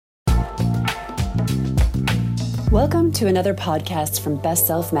Welcome to another podcast from Best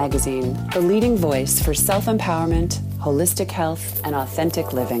Self Magazine, the leading voice for self-empowerment, holistic health, and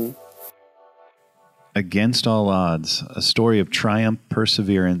authentic living. Against All Odds, a story of triumph,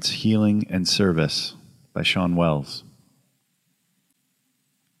 perseverance, healing, and service by Shawn Wells.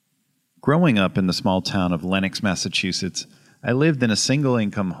 Growing up in the small town of Lenox, Massachusetts, I lived in a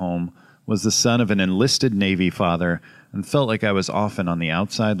single-income home, was the son of an enlisted Navy father, and felt like I was often on the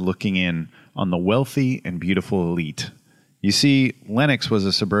outside looking in on the wealthy and beautiful elite. You see, Lenox was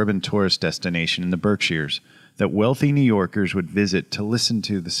a suburban tourist destination in the Berkshires that wealthy New Yorkers would visit to listen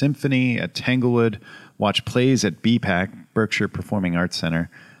to the symphony at Tanglewood, watch plays at BPAC, Berkshire Performing Arts Center,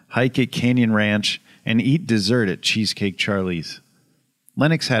 hike at Canyon Ranch, and eat dessert at Cheesecake Charlie's.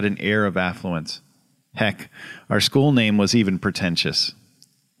 Lenox had an air of affluence. Heck, our school name was even pretentious.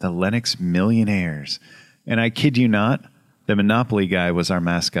 The Lenox Millionaires. And I kid you not, the Monopoly guy was our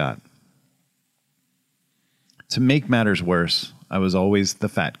mascot. To make matters worse, I was always the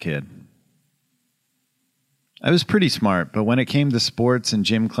fat kid. I was pretty smart, but when it came to sports and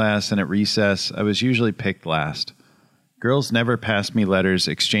gym class and at recess, I was usually picked last. Girls never passed me letters,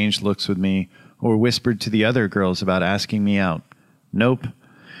 exchanged looks with me, or whispered to the other girls about asking me out. Nope.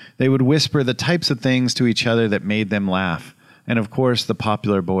 They would whisper the types of things to each other that made them laugh, and of course the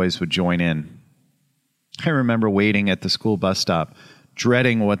popular boys would join in. I remember waiting at the school bus stop,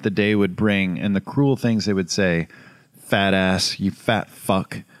 dreading what the day would bring and the cruel things they would say. Fat ass, you fat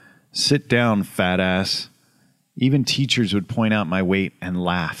fuck. Sit down, fat ass. Even teachers would point out my weight and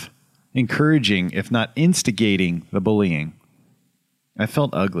laugh, encouraging, if not instigating, the bullying. I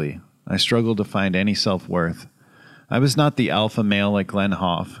felt ugly. I struggled to find any self-worth. I was not the alpha male like Glenn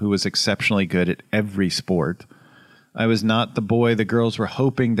Hoff, who was exceptionally good at every sport. I was not the boy the girls were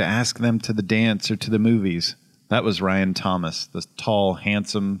hoping to ask them to the dance or to the movies. That was Ryan Thomas, the tall,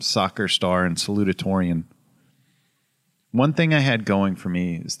 handsome soccer star and salutatorian. One thing I had going for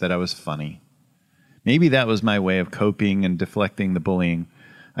me is that I was funny. Maybe that was my way of coping and deflecting the bullying.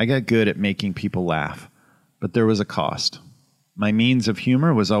 I got good at making people laugh, but there was a cost. My means of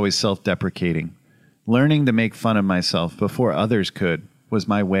humor was always self-deprecating. Learning to make fun of myself before others could was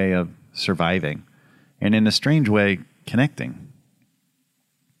my way of surviving, and in a strange way, connecting.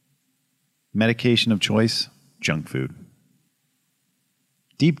 Medication of choice? Junk food.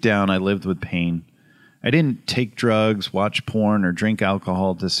 Deep down, I lived with pain. I didn't take drugs, watch porn, or drink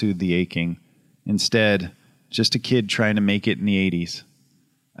alcohol to soothe the aching. Instead, just a kid trying to make it in the 80s.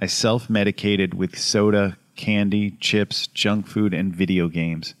 I self-medicated with soda, candy, chips, junk food, and video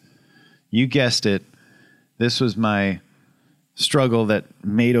games. You guessed it, this was my struggle that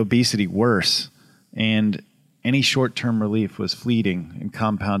made obesity worse, and any short-term relief was fleeting and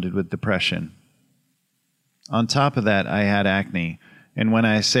compounded with depression. On top of that, I had acne, and when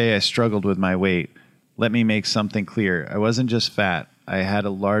I say I struggled with my weight, let me make something clear. I wasn't just fat. I had a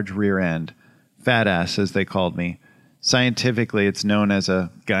large rear end. Fat ass, as they called me. Scientifically, it's known as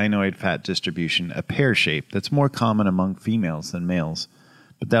a gynoid fat distribution, a pear shape that's more common among females than males.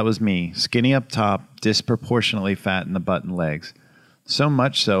 But that was me, skinny up top, disproportionately fat in the butt and legs. So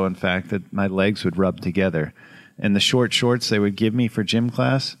much so, in fact, that my legs would rub together. And the short shorts they would give me for gym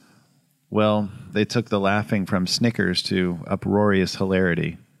class, well, they took the laughing from snickers to uproarious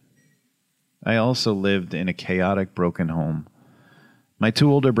hilarity. I also lived in a chaotic, broken home. My two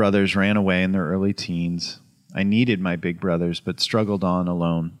older brothers ran away in their early teens. I needed my big brothers, but struggled on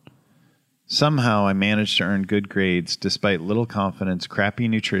alone. Somehow I managed to earn good grades despite little confidence, crappy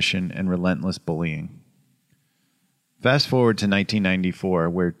nutrition, and relentless bullying. Fast forward to 1994,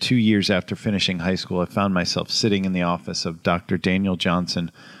 where 2 years after finishing high school, I found myself sitting in the office of Dr. Daniel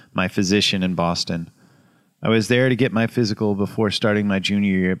Johnson, my physician in Boston. I was there to get my physical before starting my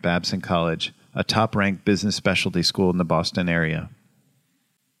junior year at Babson College, a top-ranked business specialty school in the Boston area.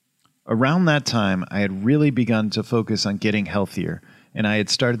 Around that time, I had really begun to focus on getting healthier, and I had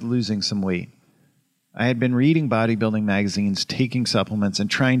started losing some weight. I had been reading bodybuilding magazines, taking supplements,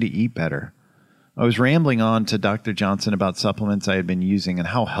 and trying to eat better. I was rambling on to Dr. Johnson about supplements I had been using and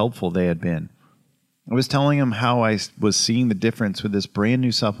how helpful they had been. I was telling him how I was seeing the difference with this brand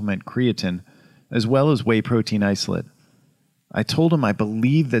new supplement, creatine, as well as whey protein isolate. I told him I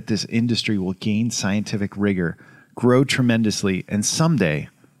believe that this industry will gain scientific rigor, grow tremendously, and someday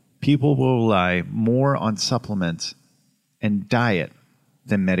people will rely more on supplements and diet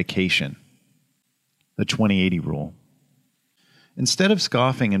than medication. The 20/80 rule. Instead of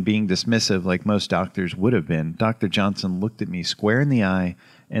scoffing and being dismissive like most doctors would have been, Dr. Johnson looked at me square in the eye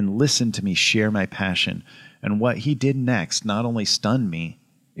and listened to me share my passion. And what he did next not only stunned me,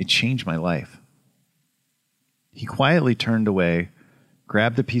 it changed my life. He quietly turned away,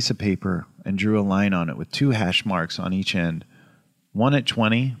 grabbed a piece of paper, and drew a line on it with 2 hash marks on each end, one at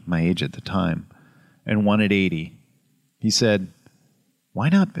 20, my age at the time, and one at 80. He said, "Why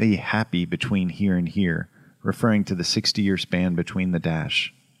not be happy between here and here," referring to the 60-year span between the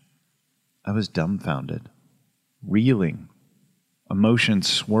dash. I was dumbfounded, reeling, emotions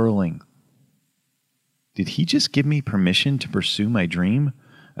swirling. Did he just give me permission to pursue my dream?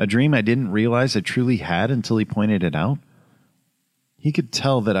 A dream I didn't realize I truly had until he pointed it out? He could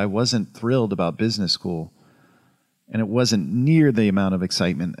tell that I wasn't thrilled about business school, and it wasn't near the amount of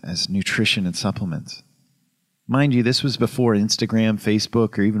excitement as nutrition and supplements. Mind you, this was before Instagram,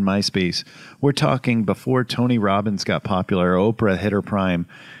 Facebook, or even MySpace. We're talking before Tony Robbins got popular or Oprah hit her prime.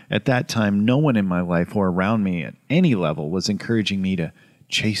 At that time, no one in my life or around me at any level was encouraging me to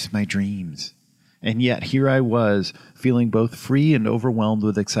chase my dreams. And yet here I was, feeling both free and overwhelmed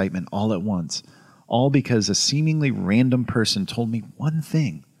with excitement all at once, all because a seemingly random person told me one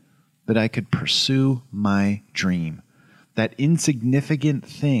thing, that I could pursue my dream. That insignificant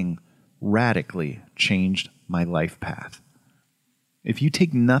thing radically changed my life path. If you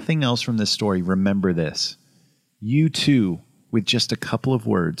take nothing else from this story, remember this. You too, with just a couple of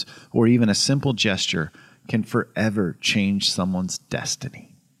words or even a simple gesture, can forever change someone's destiny.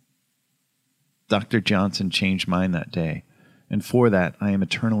 Dr. Johnson changed mine that day, and for that I am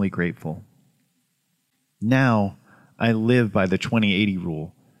eternally grateful. Now, I live by the 20-80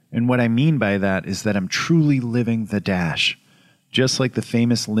 rule, and what I mean by that is that I'm truly living the dash, just like the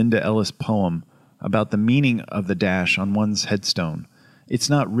famous Linda Ellis poem about the meaning of the dash on one's headstone. It's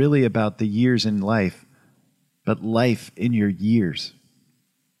not really about the years in life, but life in your years.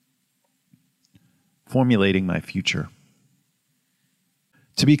 Formulating my future.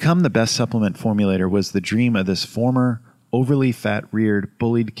 To become the best supplement formulator was the dream of this former, overly fat-reared,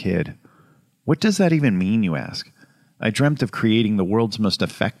 bullied kid. What does that even mean, you ask? I dreamt of creating the world's most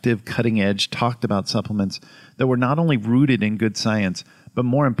effective, cutting-edge, talked-about supplements that were not only rooted in good science, but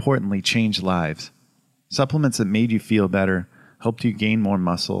more importantly, changed lives. Supplements that made you feel better, helped you gain more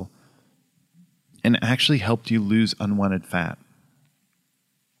muscle, and actually helped you lose unwanted fat.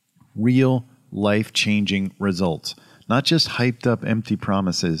 Real, life-changing results. Not just hyped up empty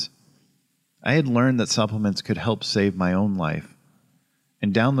promises. I had learned that supplements could help save my own life.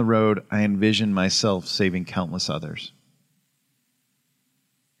 And down the road, I envisioned myself saving countless others.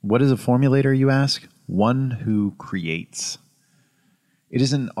 What is a formulator, you ask? One who creates. It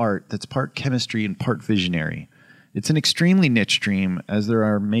is an art that's part chemistry and part visionary. It's an extremely niche dream, as there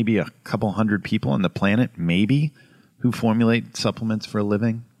are maybe a couple hundred people on the planet, maybe, who formulate supplements for a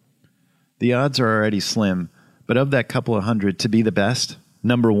living. The odds are already slim. But of that couple of hundred, to be the best,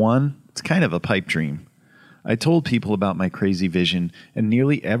 number one, it's kind of a pipe dream. I told people about my crazy vision, and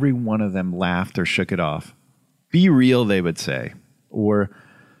nearly every one of them laughed or shook it off. Be real, they would say. Or,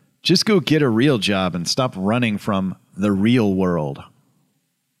 just go get a real job and stop running from the real world.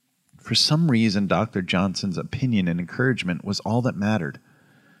 For some reason, Dr. Johnson's opinion and encouragement was all that mattered.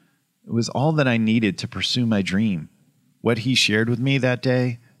 It was all that I needed to pursue my dream. What he shared with me that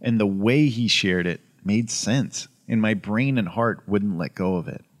day, and the way he shared it, made sense, and my brain and heart wouldn't let go of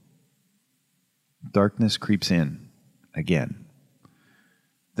it. Darkness creeps in, again.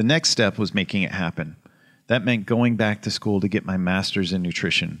 The next step was making it happen. That meant going back to school to get my master's in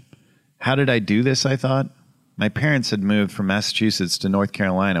nutrition. How did I do this, I thought? My parents had moved from Massachusetts to North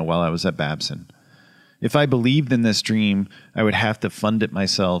Carolina while I was at Babson. If I believed in this dream, I would have to fund it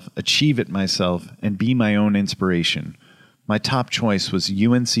myself, achieve it myself, and be my own inspiration. My top choice was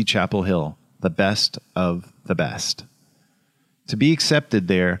UNC Chapel Hill, the best of the best. To be accepted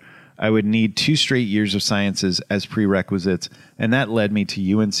there, I would need 2 straight years of sciences as prerequisites, and that led me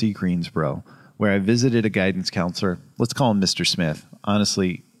to UNC Greensboro, where I visited a guidance counselor. Let's call him Mr. Smith.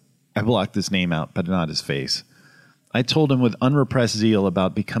 Honestly, I blocked his name out, but not his face. I told him with unrepressed zeal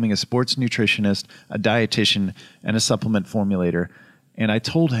about becoming a sports nutritionist, a dietitian, and a supplement formulator, and I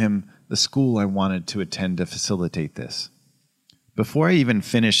told him the school I wanted to attend to facilitate this. Before I even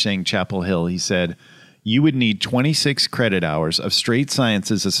finished saying Chapel Hill, he said, "You would need 26 credit hours of straight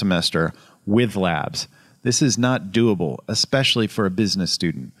sciences a semester with labs. This is not doable, especially for a business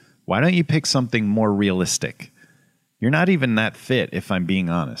student. Why don't you pick something more realistic? You're not even that fit, if I'm being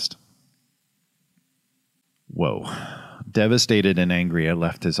honest." Whoa. Devastated and angry, I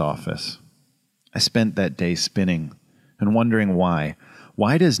left his office. I spent that day spinning and wondering why.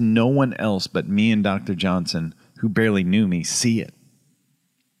 Why does no one else but me and Dr. Johnson, who barely knew me, see it?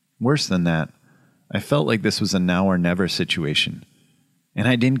 Worse than that, I felt like this was a now or never situation, and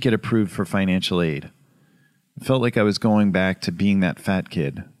I didn't get approved for financial aid. It felt like I was going back to being that fat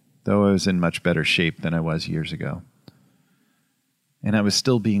kid, though I was in much better shape than I was years ago. And I was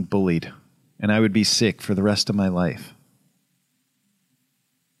still being bullied, and I would be sick for the rest of my life.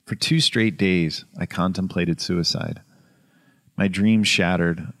 For 2 straight days, I contemplated suicide. My dream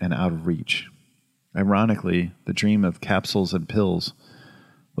shattered and out of reach. Ironically, the dream of capsules and pills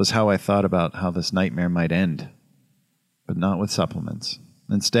was how I thought about how this nightmare might end, but not with supplements.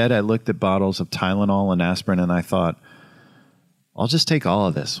 Instead, I looked at bottles of Tylenol and aspirin and I thought, I'll just take all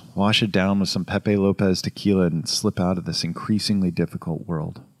of this, wash it down with some Pepe Lopez tequila and slip out of this increasingly difficult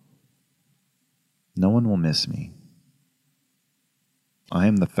world. No one will miss me. I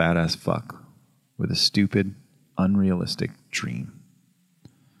am the fat-ass fuck with a stupid, unrealistic dream.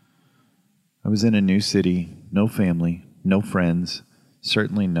 I was in a new city, no family, no friends,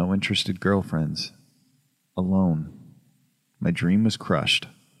 certainly no interested girlfriends, alone. My dream was crushed.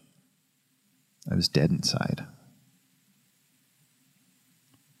 I was dead inside.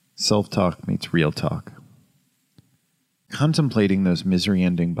 Self-talk meets real talk. Contemplating those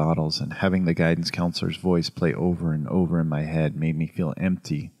misery-ending bottles and having the guidance counselor's voice play over and over in my head made me feel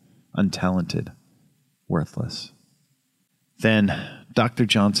empty, untalented, worthless. Then, Dr.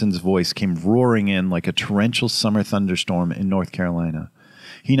 Johnson's voice came roaring in like a torrential summer thunderstorm in North Carolina.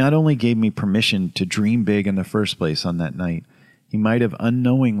 He not only gave me permission to dream big in the first place on that night, he might have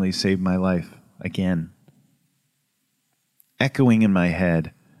unknowingly saved my life again. Echoing in my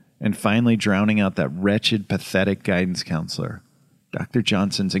head, and finally drowning out that wretched, pathetic guidance counselor, Dr.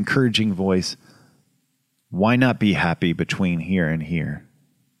 Johnson's encouraging voice, why not be happy between here and here?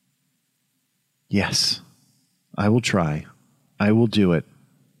 Yes, I will try. I will do it.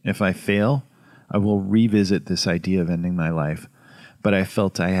 If I fail, I will revisit this idea of ending my life. But I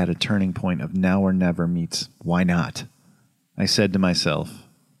felt I had a turning point of now or never meets why not? I said to myself,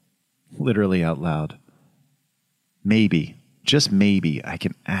 literally out loud, maybe, just maybe, I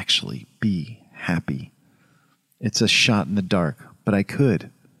can actually be happy. It's a shot in the dark, but I could.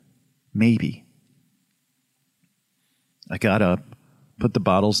 Maybe. I got up, put the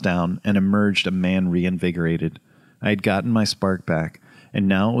bottles down, and emerged a man reinvigorated. I had gotten my spark back, and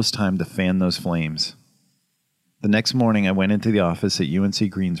now it was time to fan those flames. The next morning, I went into the office at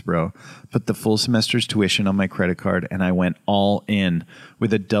UNC Greensboro, put the full semester's tuition on my credit card, and I went all in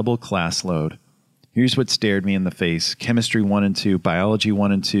with a double class load. Here's what stared me in the face: Chemistry 1 and 2, Biology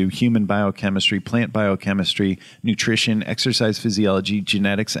 1 and 2, Human Biochemistry, Plant Biochemistry, Nutrition, Exercise Physiology,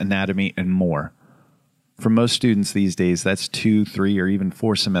 Genetics, Anatomy, and more. For most students these days, that's 2, 3, or even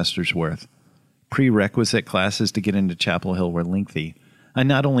 4 semesters worth. Prerequisite classes to get into Chapel Hill were lengthy. I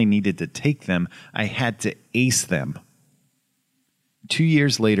not only needed to take them, I had to ace them. 2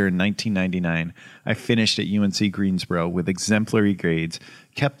 years later, in 1999, I finished at UNC Greensboro with exemplary grades,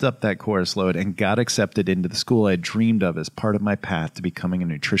 kept up that course load, and got accepted into the school I dreamed of as part of my path to becoming a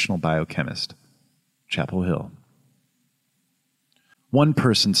nutritional biochemist, Chapel Hill. One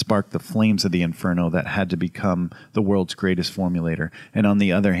person sparked the flames of the inferno that had to become the world's greatest formulator, and on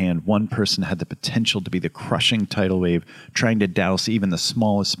the other hand, one person had the potential to be the crushing tidal wave trying to douse even the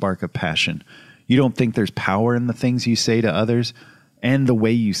smallest spark of passion. You don't think there's power in the things you say to others and the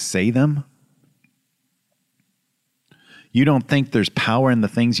way you say them? You don't think there's power in the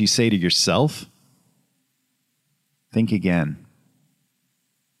things you say to yourself? Think again.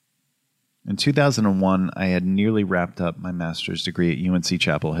 In 2001, I had nearly wrapped up my master's degree at UNC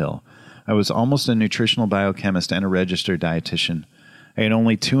Chapel Hill. I was almost a nutritional biochemist and a registered dietitian. I had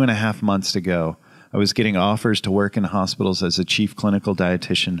only 2.5 months to go. I was getting offers to work in hospitals as a chief clinical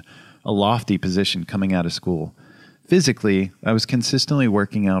dietitian, a lofty position coming out of school. Physically, I was consistently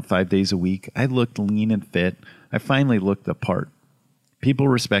working out 5 days a week. I looked lean and fit. I finally looked the part. People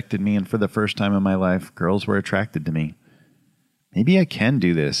respected me, and for the first time in my life, girls were attracted to me. Maybe I can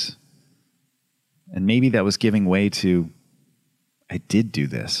do this. And maybe that was giving way to, I did do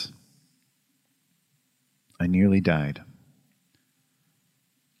this. I nearly died.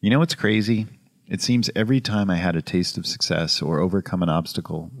 You know what's crazy? It seems every time I had a taste of success or overcome an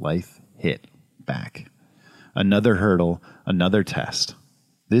obstacle, life hit back. Another hurdle, another test.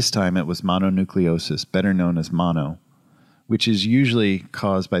 This time it was mononucleosis, better known as mono, which is usually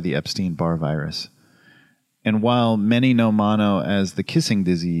caused by the Epstein-Barr virus. And while many know mono as the kissing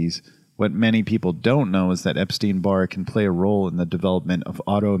disease, what many people don't know is that Epstein-Barr can play a role in the development of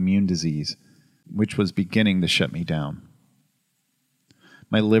autoimmune disease, which was beginning to shut me down.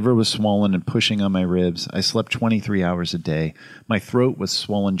 My liver was swollen and pushing on my ribs. I slept 23 hours a day. My throat was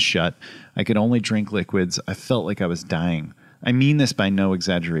swollen shut. I could only drink liquids. I felt like I was dying. I mean this by no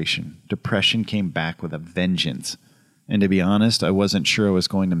exaggeration. Depression came back with a vengeance. And to be honest, I wasn't sure I was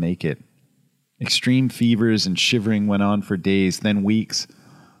going to make it. Extreme fevers and shivering went on for days, then weeks.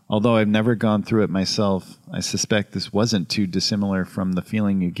 Although I've never gone through it myself, I suspect this wasn't too dissimilar from the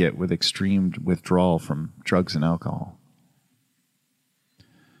feeling you get with extreme withdrawal from drugs and alcohol.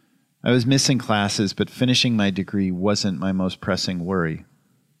 I was missing classes, but finishing my degree wasn't my most pressing worry.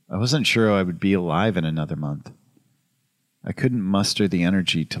 I wasn't sure I would be alive in another month. I couldn't muster the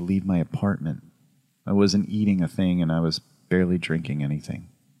energy to leave my apartment. I wasn't eating a thing, and I was barely drinking anything.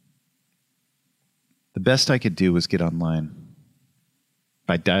 The best I could do was get online.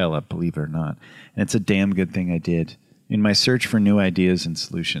 By dial-up, believe it or not. And it's a damn good thing I did, in my search for new ideas and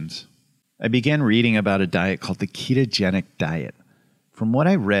solutions. I began reading about a diet called the ketogenic diet. From what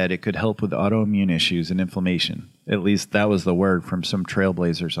I read, it could help with autoimmune issues and inflammation. At least that was the word from some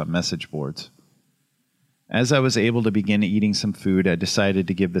trailblazers on message boards. As I was able to begin eating some food, I decided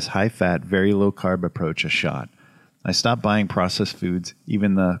to give this high-fat, very low-carb approach a shot. I stopped buying processed foods,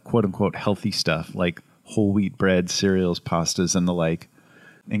 even the quote-unquote healthy stuff like whole wheat bread, cereals, pastas, and the like,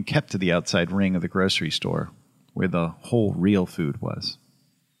 and kept to the outside ring of the grocery store, where the whole real food was.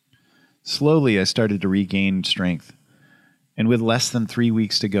 Slowly, I started to regain strength, and with less than 3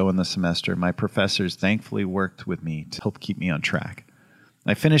 weeks to go in the semester, my professors thankfully worked with me to help keep me on track.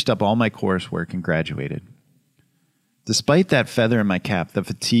 I finished up all my coursework and graduated. Despite that feather in my cap, the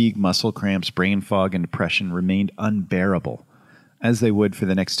fatigue, muscle cramps, brain fog, and depression remained unbearable, as they would for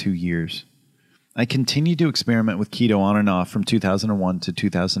the next 2 years. I continued to experiment with keto on and off from 2001 to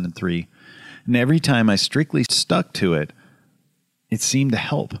 2003, and every time I strictly stuck to it, it seemed to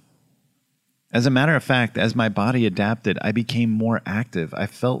help. As a matter of fact, as my body adapted, I became more active. I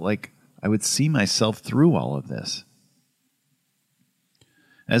felt like I would see myself through all of this.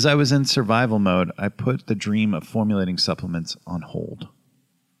 As I was in survival mode, I put the dream of formulating supplements on hold.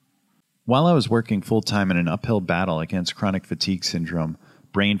 While I was working full-time in an uphill battle against chronic fatigue syndrome,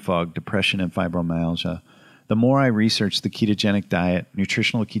 brain fog, depression, and fibromyalgia, the more I researched the ketogenic diet,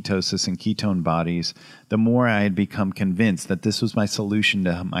 nutritional ketosis, and ketone bodies, the more I had become convinced that this was my solution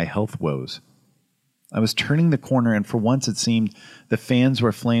to my health woes. I was turning the corner, and for once it seemed the fans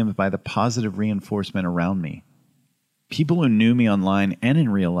were flamed by the positive reinforcement around me. People who knew me online and in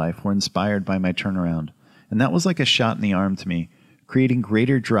real life were inspired by my turnaround, and that was like a shot in the arm to me, creating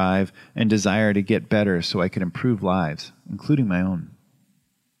greater drive and desire to get better so I could improve lives, including my own.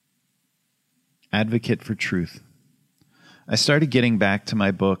 Advocate for truth. I started getting back to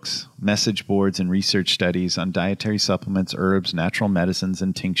my books, message boards, and research studies on dietary supplements, herbs, natural medicines,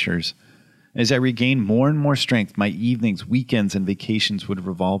 and tinctures. As I regained more and more strength, my evenings, weekends, and vacations would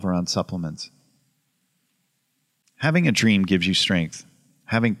revolve around supplements. Having a dream gives you strength.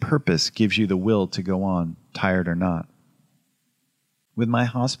 Having purpose gives you the will to go on, tired or not. With my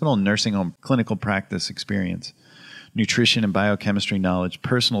hospital and nursing home clinical practice experience, nutrition and biochemistry knowledge,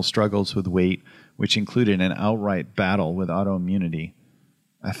 personal struggles with weight, which included an outright battle with autoimmunity,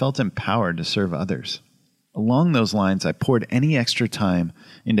 I felt empowered to serve others. Along those lines, I poured any extra time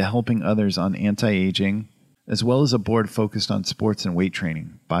into helping others on anti-aging, as well as a board focused on sports and weight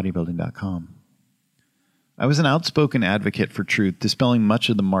training, bodybuilding.com. I was an outspoken advocate for truth, dispelling much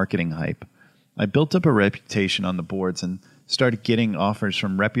of the marketing hype. I built up a reputation on the boards and started getting offers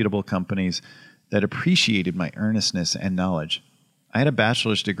from reputable companies that appreciated my earnestness and knowledge. I had a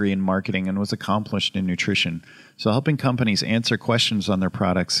bachelor's degree in marketing and was accomplished in nutrition, so helping companies answer questions on their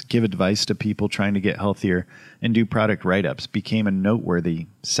products, give advice to people trying to get healthier, and do product write-ups became a noteworthy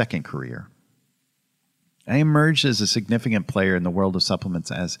second career. I emerged as a significant player in the world of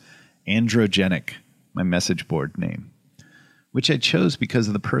supplements as Androgenic, my message board name, which I chose because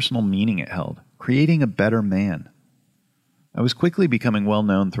of the personal meaning it held, creating a better man. I was quickly becoming well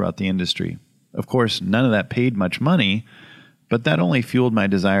known throughout the industry. Of course, none of that paid much money, but that only fueled my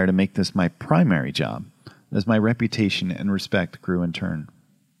desire to make this my primary job, as my reputation and respect grew in turn.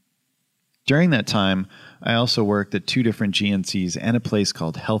 During that time, I also worked at 2 different GNCs and a place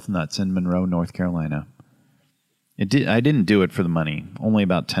called Health Nuts in Monroe, North Carolina. I didn't do it for the money, only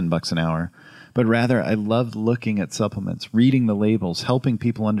about $10 an hour, but rather I loved looking at supplements, reading the labels, helping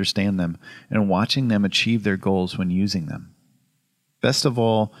people understand them, and watching them achieve their goals when using them. Best of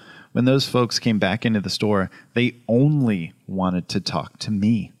all, when those folks came back into the store, they only wanted to talk to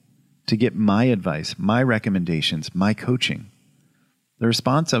me, to get my advice, my recommendations, my coaching. The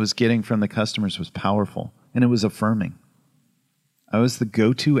response I was getting from the customers was powerful, and it was affirming. I was the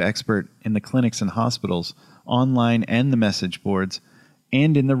go-to expert in the clinics and hospitals, online and the message boards,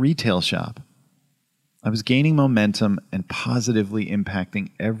 and in the retail shop. I was gaining momentum and positively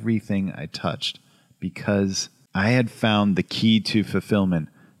impacting everything I touched because I had found the key to fulfillment,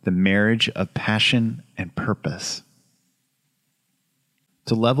 the marriage of passion and purpose.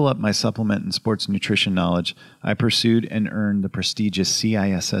 To level up my supplement and sports nutrition knowledge, I pursued and earned the prestigious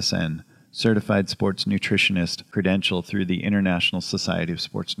CISSN, Certified Sports Nutritionist credential through the International Society of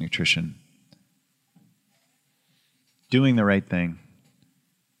Sports Nutrition. Doing the right thing.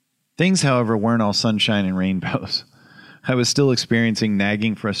 Things, however, weren't all sunshine and rainbows. I was still experiencing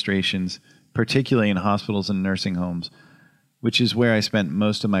nagging frustrations, particularly in hospitals and nursing homes, which is where I spent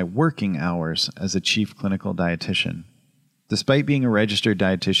most of my working hours as a chief clinical dietitian. Despite being a registered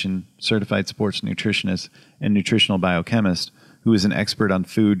dietitian, certified sports nutritionist, and nutritional biochemist, who is an expert on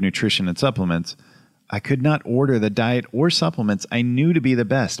food, nutrition, and supplements, I could not order the diet or supplements I knew to be the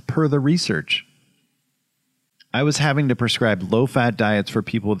best per the research. I was having to prescribe low-fat diets for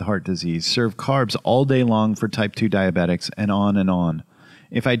people with heart disease, serve carbs all day long for type 2 diabetics, and on and on.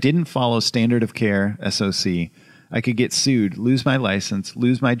 If I didn't follow standard of care, SOC, I could get sued, lose my license,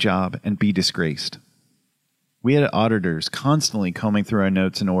 lose my job, and be disgraced. We had auditors constantly combing through our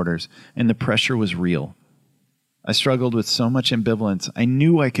notes and orders, and the pressure was real. I struggled with so much ambivalence. I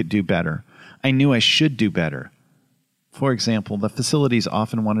knew I could do better. I knew I should do better. For example, the facilities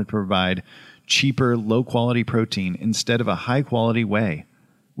often wanted to provide cheaper, low-quality protein instead of a high-quality whey,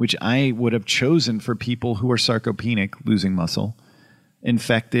 which I would have chosen for people who are sarcopenic, losing muscle,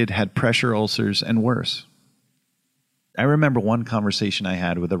 infected, had pressure ulcers, and worse. I remember one conversation I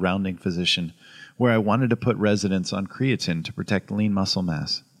had with a rounding physician where I wanted to put residents on creatine to protect lean muscle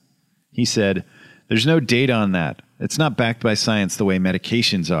mass. He said, "There's no data on that. It's not backed by science the way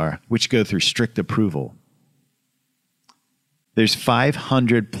medications are, which go through strict approval." There's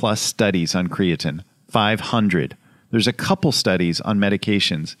 500 plus studies on creatine. 500. There's a couple studies on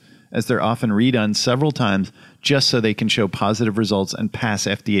medications, as they're often redone several times just so they can show positive results and pass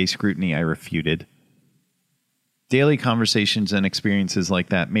FDA scrutiny, I refuted. Daily conversations and experiences like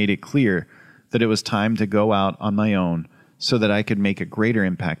that made it clear that it was time to go out on my own so that I could make a greater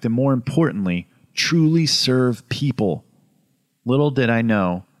impact and, more importantly, truly serve people. Little did I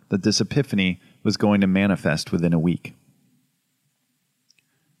know that this epiphany was going to manifest within a week.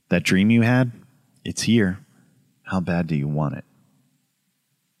 That dream you had, it's here. How bad do you want it?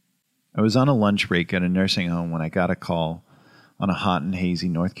 I was on a lunch break at a nursing home when I got a call on a hot and hazy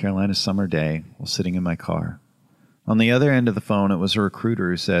North Carolina summer day while sitting in my car. On the other end of the phone, it was a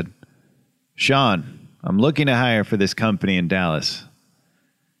recruiter who said, "Shawn, I'm looking to hire for this company in Dallas.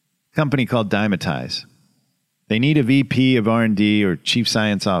 Company called Dymatize. They need a VP of R&D or Chief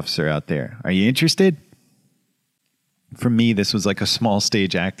Science Officer out there. Are you interested?" For me, this was like a small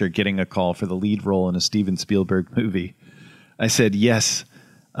stage actor getting a call for the lead role in a Steven Spielberg movie. I said, yes,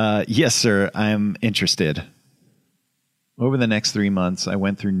 sir, I'm interested. Over the next 3 months, I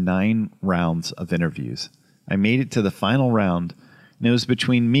went through 9 rounds of interviews. I made it to the final round, and it was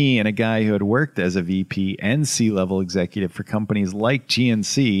between me and a guy who had worked as a VP and C-level executive for companies like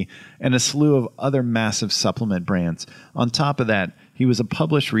GNC and a slew of other massive supplement brands. On top of that, he was a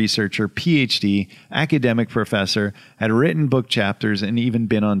published researcher, PhD, academic professor, had written book chapters, and even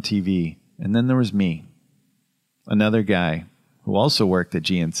been on TV. And then there was me, another guy who also worked at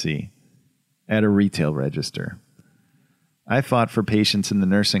GNC, at a retail register. I fought for patients in the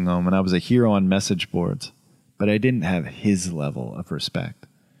nursing home, and I was a hero on message boards, but I didn't have his level of respect.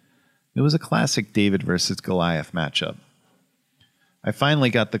 It was a classic David versus Goliath matchup. I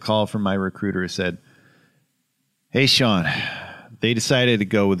finally got the call from my recruiter who said, "Hey, Shawn, they decided to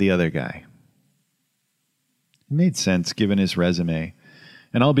go with the other guy." It made sense given his resume,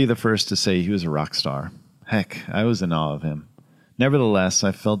 and I'll be the first to say he was a rock star. Heck, I was in awe of him. Nevertheless,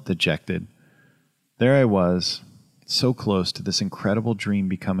 I felt dejected. There I was, so close to this incredible dream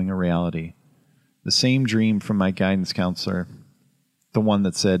becoming a reality. The same dream from my guidance counselor, the one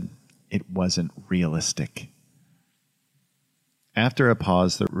that said it wasn't realistic. After a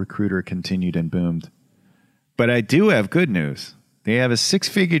pause, the recruiter continued and boomed, "But I do have good news. They have a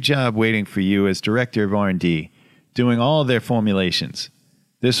 6-figure job waiting for you as director of R&D, doing all of their formulations.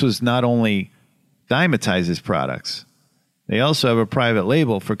 This was not only Dymatize's products. They also have a private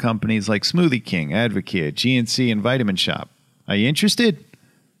label for companies like Smoothie King, Advocare, GNC, and Vitamin Shop. Are you interested?"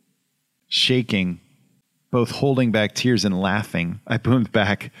 Shaking, both holding back tears and laughing, I boomed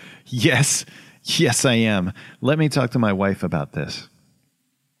back, Yes, I am. Let me talk to my wife about this."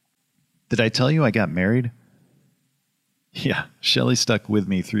 Did I tell you I got married? Yeah, Shelley stuck with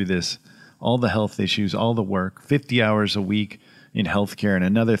me through this. All the health issues, all the work, 50 hours a week in healthcare and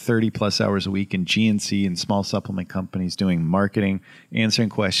another 30 plus hours a week in GNC and small supplement companies doing marketing, answering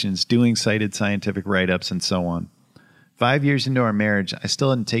questions, doing cited scientific write-ups, and so on. 5 years into our marriage, I still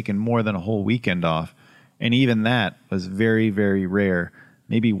hadn't taken more than a whole weekend off, and even that was very, very rare,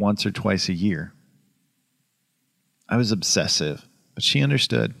 maybe once or twice a year. I was obsessive, But she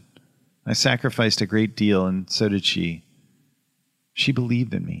understood. I sacrificed a great deal, and so did she. She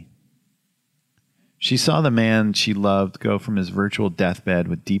believed in me. She saw the man she loved go from his virtual deathbed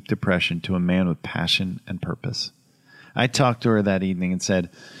with deep depression to a man with passion and purpose. I talked to her that evening and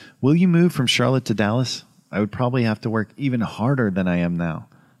said, "Will you move from Charlotte to Dallas? I would probably have to work even harder than I am now.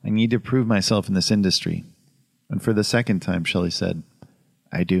 I need to prove myself in this industry." And for the second time, Shelley said,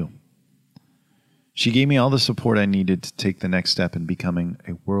 "I do." She gave me all the support I needed to take the next step in becoming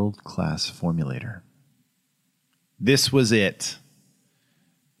a world-class formulator. This was it.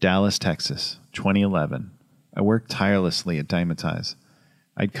 Dallas, Texas, 2011. I worked tirelessly at Dymatize.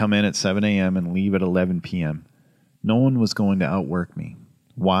 I'd come in at 7 a.m. and leave at 11 p.m. No one was going to outwork me.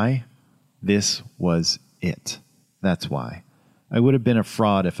 Why? This was it. That's why. I would have been a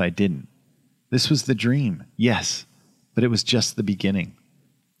fraud if I didn't. This was the dream, yes, but it was just the beginning.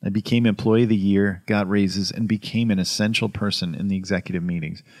 I became Employee of the Year, got raises, and became an essential person in the executive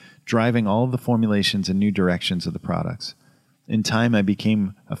meetings, driving all of the formulations and new directions of the products. In time, I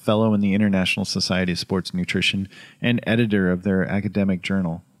became a fellow in the International Society of Sports Nutrition and editor of their academic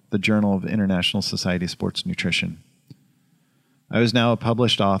journal, the Journal of International Society of Sports Nutrition. I was now a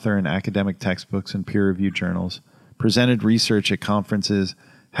published author in academic textbooks and peer-reviewed journals, presented research at conferences,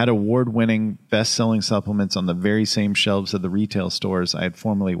 had award-winning, best-selling supplements on the very same shelves of the retail stores I had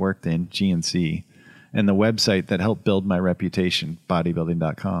formerly worked in, GNC, and the website that helped build my reputation,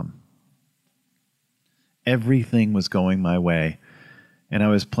 bodybuilding.com. Everything was going my way, and I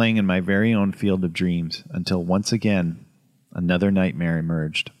was playing in my very own field of dreams until once again, another nightmare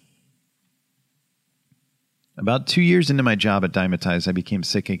emerged. About 2 years into my job at Dymatize, I became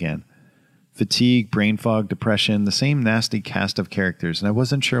sick again. Fatigue, brain fog, depression, the same nasty cast of characters, and I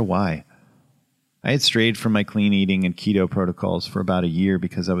wasn't sure why. I had strayed from my clean eating and keto protocols for about a year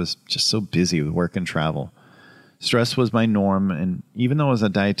because I was just so busy with work and travel. Stress was my norm, and even though I was a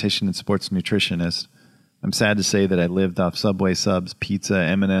dietitian and sports nutritionist, I'm sad to say that I lived off Subway subs, pizza,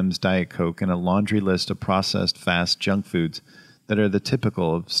 M&Ms, Diet Coke, and a laundry list of processed, fast junk foods that are the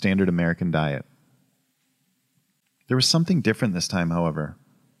typical of standard American diet. There was something different this time, however.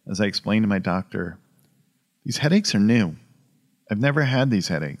 As I explained to my doctor, these headaches are new. I've never had these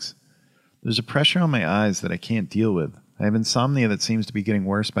headaches. There's a pressure on my eyes that I can't deal with. I have insomnia that seems to be getting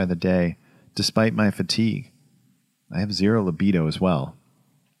worse by the day, despite my fatigue. I have zero libido as well.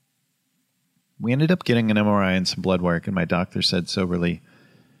 We ended up getting an MRI and some blood work, and my doctor said soberly,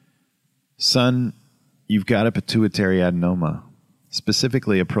 "Son, you've got a pituitary adenoma,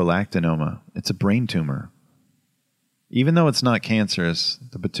 specifically a prolactinoma. It's a brain tumor. Even though it's not cancerous,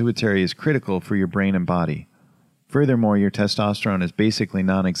 the pituitary is critical for your brain and body. Furthermore, your testosterone is basically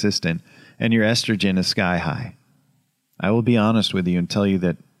non-existent, and your estrogen is sky high. I will be honest with you and tell you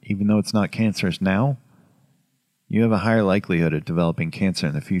that even though it's not cancerous now, you have a higher likelihood of developing cancer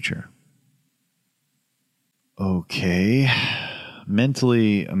in the future." Okay.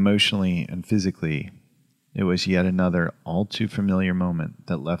 Mentally, emotionally, and physically, it was yet another all too familiar moment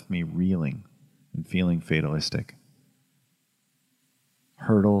that left me reeling and feeling fatalistic.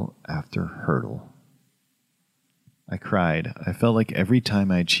 Hurdle after hurdle. I cried. I felt like every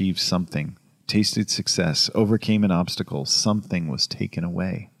time I achieved something, tasted success, overcame an obstacle, something was taken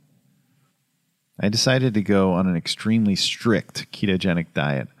away. I decided to go on an extremely strict ketogenic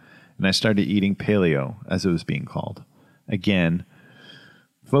diet, and I started eating paleo, as it was being called. Again,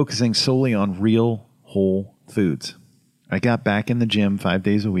 focusing solely on real, whole foods. I got back in the gym 5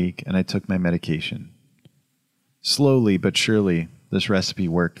 days a week, and I took my medication. Slowly but surely, this recipe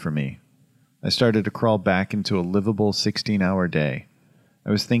worked for me. I started to crawl back into a livable 16-hour day.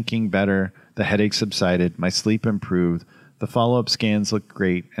 I was thinking better, the headache subsided, my sleep improved, the follow-up scans looked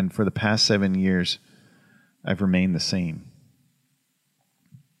great, and for the past 7 years, I've remained the same.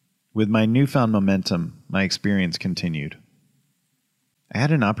 With my newfound momentum, my experience continued. I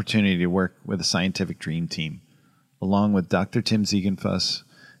had an opportunity to work with a scientific dream team, along with Dr. Tim Ziegenfuss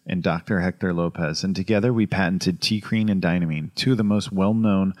and Dr. Hector Lopez, and together we patented T-Creen and Dynamine, two of the most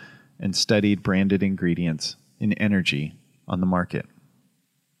well-known and studied branded ingredients in energy on the market.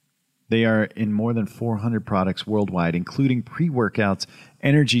 They are in more than 400 products worldwide, including pre-workouts,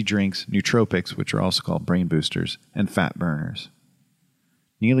 energy drinks, nootropics, which are also called brain boosters, and fat burners.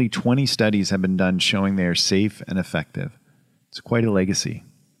 Nearly 20 studies have been done showing they are safe and effective. It's quite a legacy.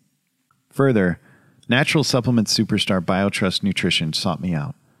 Further, natural supplement superstar BioTrust Nutrition sought me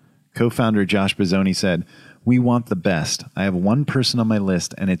out. Co-founder Josh Bazzoni said, "We want the best. I have one person on my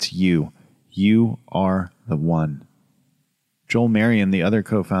list, and it's you. You are the one." Joel Marion, the other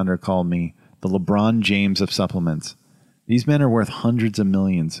co-founder, called me the LeBron James of supplements. These men are worth hundreds of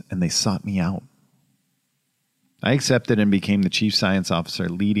millions, and they sought me out. I accepted and became the chief science officer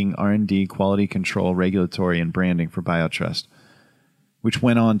leading R&D, quality control, regulatory, and branding for BioTrust, which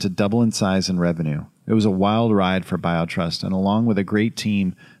went on to double in size and revenue. It was a wild ride for BioTrust, and along with a great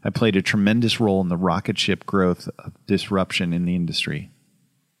team, I played a tremendous role in the rocket ship growth of disruption in the industry.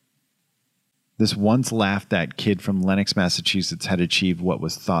 This once laughed-at kid from Lenox, Massachusetts had achieved what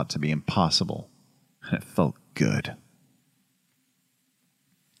was thought to be impossible. It felt good.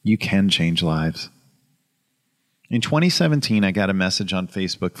 You can change lives. In 2017, I got a message on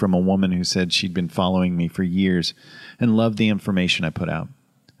Facebook from a woman who said she'd been following me for years and loved the information I put out.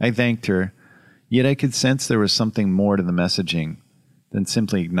 I thanked her, yet I could sense there was something more to the messaging than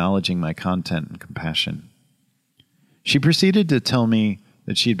simply acknowledging my content and compassion. She proceeded to tell me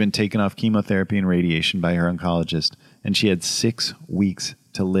that she had been taken off chemotherapy and radiation by her oncologist, and she had 6 weeks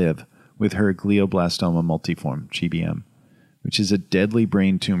to live with her glioblastoma multiforme, GBM, which is a deadly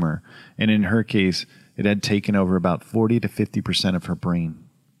brain tumor, and in her case, it had taken over about 40 to 50% of her brain.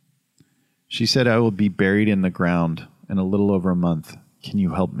 She said, "I will be buried in the ground in a little over a month. Can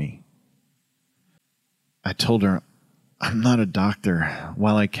you help me?" I told her, "I'm not a doctor.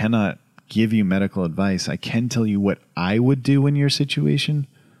 While I cannot give you medical advice, I can tell you what I would do in your situation,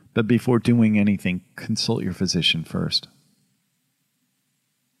 but before doing anything, consult your physician first."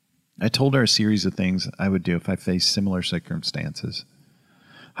 I told her a series of things I would do if I faced similar circumstances.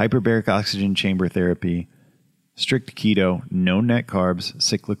 Hyperbaric oxygen chamber therapy, strict keto, no net carbs,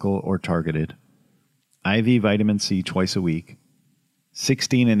 cyclical or targeted, IV vitamin C twice a week,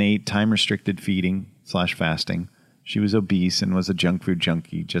 16 and 8 time-restricted feeding/fasting. She was obese and was a junk food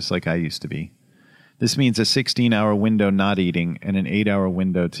junkie, just like I used to be. This means a 16-hour window not eating and an 8-hour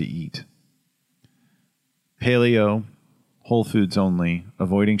window to eat. Paleo, whole foods only,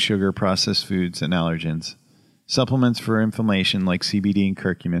 avoiding sugar, processed foods, and allergens. Supplements for inflammation like CBD and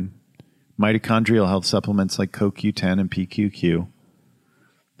curcumin. Mitochondrial health supplements like CoQ10 and PQQ.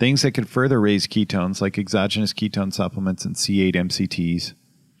 Things that could further raise ketones like exogenous ketone supplements and C8 MCTs.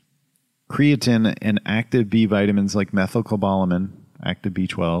 Creatine and active B vitamins like methylcobalamin, active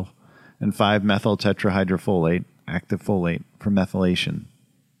B12, and 5-methyl tetrahydrofolate, active folate, for methylation.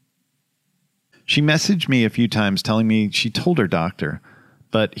 She messaged me a few times telling me she told her doctor,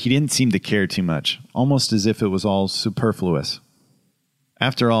 but he didn't seem to care too much, almost as if it was all superfluous.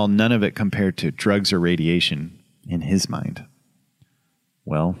 After all, none of it compared to drugs or radiation, in his mind.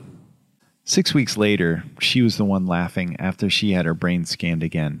 Well, 6 weeks later, she was the one laughing after she had her brain scanned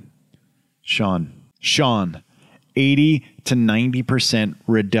again. Shawn, 80 to 90%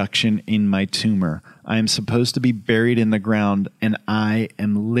 reduction in my tumor. I am supposed to be buried in the ground, and I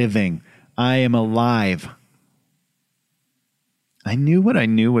am living. I am alive. I knew what I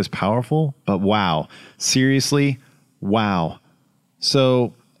knew was powerful, but wow. Seriously, wow.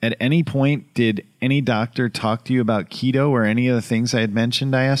 So, at any point, did any doctor talk to you about keto or any of the things I had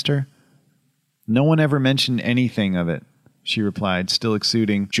mentioned, I asked her. No one ever mentioned anything of it, she replied, still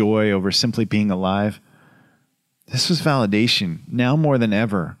exuding joy over simply being alive. This was validation, now more than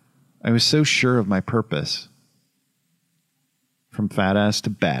ever. I was so sure of my purpose. From fat ass to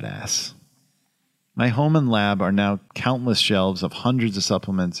badass. My home and lab are now countless shelves of hundreds of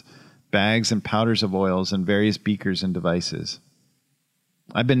supplements, bags and powders of oils, and various beakers and devices.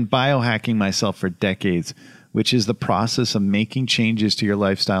 I've been biohacking myself for decades, which is the process of making changes to your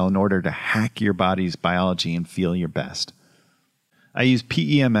lifestyle in order to hack your body's biology and feel your best. I use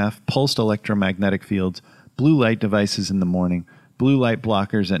PEMF, pulsed electromagnetic fields, blue light devices in the morning, blue light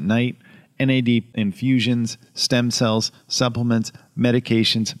blockers at night, NAD infusions, stem cells, supplements,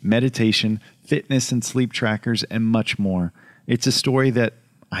 medications, meditation, fitness and sleep trackers, and much more. It's a story that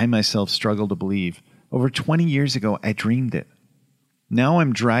I myself struggle to believe. Over 20 years ago, I dreamed it. Now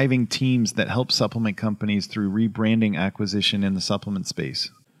I'm driving teams that help supplement companies through rebranding acquisition in the supplement space,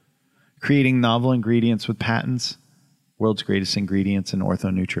 creating novel ingredients with patents, world's greatest ingredients in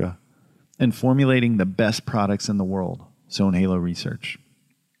OrthoNutra, and formulating the best products in the world, Zone Halo Research.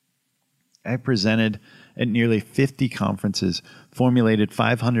 I presented at nearly 50 conferences, formulated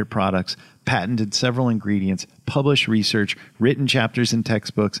 500 products, patented several ingredients, published research, written chapters in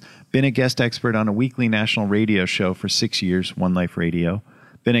textbooks, been a guest expert on a weekly national radio show for 6 years, One Life Radio,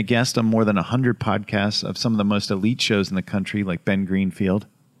 been a guest on more than 100 podcasts of some of the most elite shows in the country like Ben Greenfield.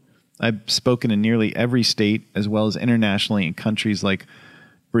 I've spoken in nearly every state as well as internationally in countries like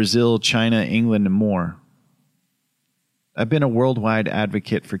Brazil, China, England, and more. I've been a worldwide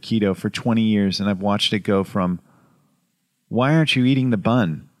advocate for keto for 20 years, and I've watched it go from, why aren't you eating the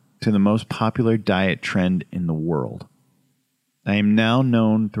bun, to the most popular diet trend in the world. I am now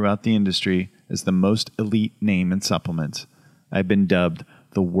known throughout the industry as the most elite name in supplements. I've been dubbed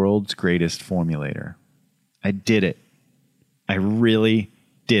the world's greatest formulator. I did it. I really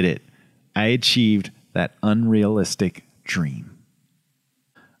did it. I achieved that unrealistic dream.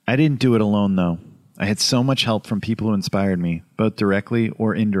 I didn't do it alone, though. I had so much help from people who inspired me, both directly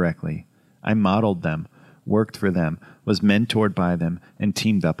or indirectly. I modeled them, worked for them, was mentored by them, and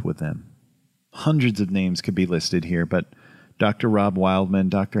teamed up with them. Hundreds of names could be listed here, but Dr. Rob Wildman,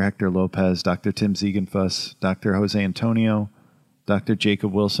 Dr. Hector Lopez, Dr. Tim Ziegenfuss, Dr. Jose Antonio, Dr.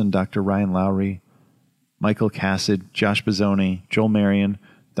 Jacob Wilson, Dr. Ryan Lowry, Michael Cassid, Josh Bozzoni, Joel Marion,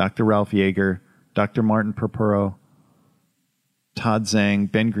 Dr. Ralph Yeager, Dr. Martin Perpuro, Todd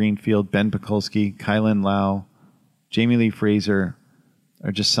Zhang, Ben Greenfield, Ben Pekulski, Kylan Lau, Jamie Lee Fraser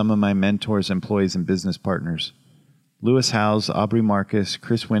are just some of my mentors, employees, and business partners. Lewis Howes, Aubrey Marcus,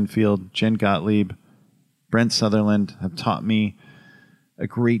 Chris Winfield, Jen Gottlieb, Brent Sutherland have taught me a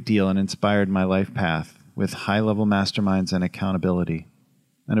great deal and inspired my life path with high-level masterminds and accountability.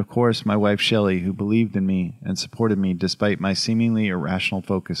 And of course, my wife Shelley, who believed in me and supported me despite my seemingly irrational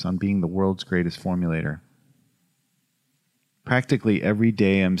focus on being the world's greatest formulator. Practically every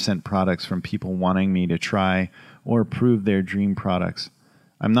day I'm sent products from people wanting me to try or approve their dream products.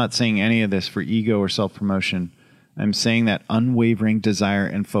 I'm not saying any of this for ego or self-promotion. I'm saying that unwavering desire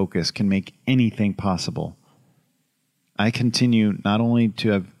and focus can make anything possible. I continue not only to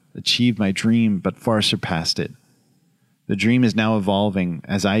have achieved my dream, but far surpassed it. The dream is now evolving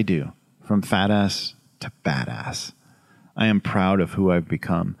as I do, from fat ass to badass. I am proud of who I've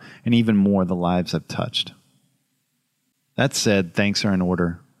become, and even more the lives I've touched. That said, thanks are in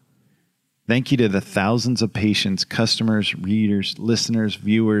order. Thank you to the thousands of patients, customers, readers, listeners,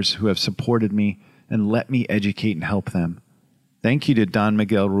 viewers who have supported me and let me educate and help them. Thank you to Don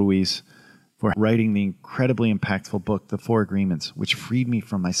Miguel Ruiz for writing the incredibly impactful book, The Four Agreements, which freed me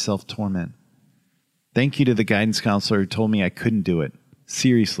from my self-torment. Thank you to the guidance counselor who told me I couldn't do it.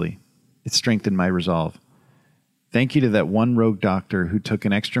 Seriously, it strengthened my resolve. Thank you to that one rogue doctor who took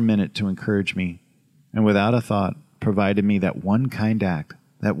an extra minute to encourage me and without a thought provided me that one kind act,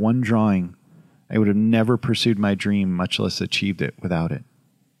 that one drawing. I would have never pursued my dream, much less achieved it, without it.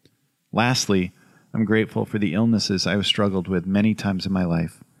 Lastly, I'm grateful for the illnesses I have struggled with many times in my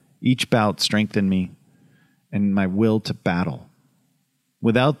life. Each bout strengthened me and my will to battle.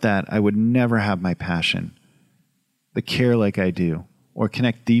 Without that, I would never have my passion, the care like I do, or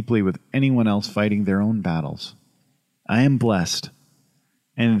connect deeply with anyone else fighting their own battles. I am blessed,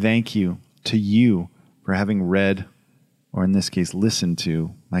 and thank you to you for having read, or in this case, listened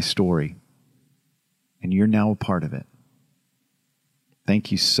to, my story. And you're now a part of it.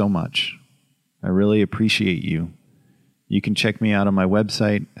 Thank you so much. I really appreciate you. You can check me out on my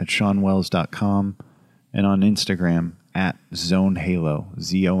website at shawnwells.com and on Instagram at ZoneHalo,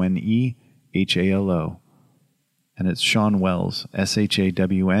 ZoneHalo. And it's Shawn Wells,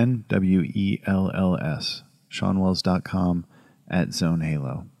 ShawnWells, shawnwells.com at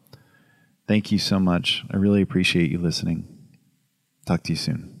ZoneHalo. Thank you so much. I really appreciate you listening. Talk to you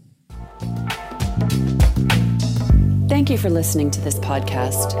soon. Thank you for listening to this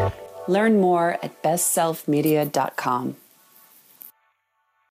podcast. Learn more at bestselfmedia.com.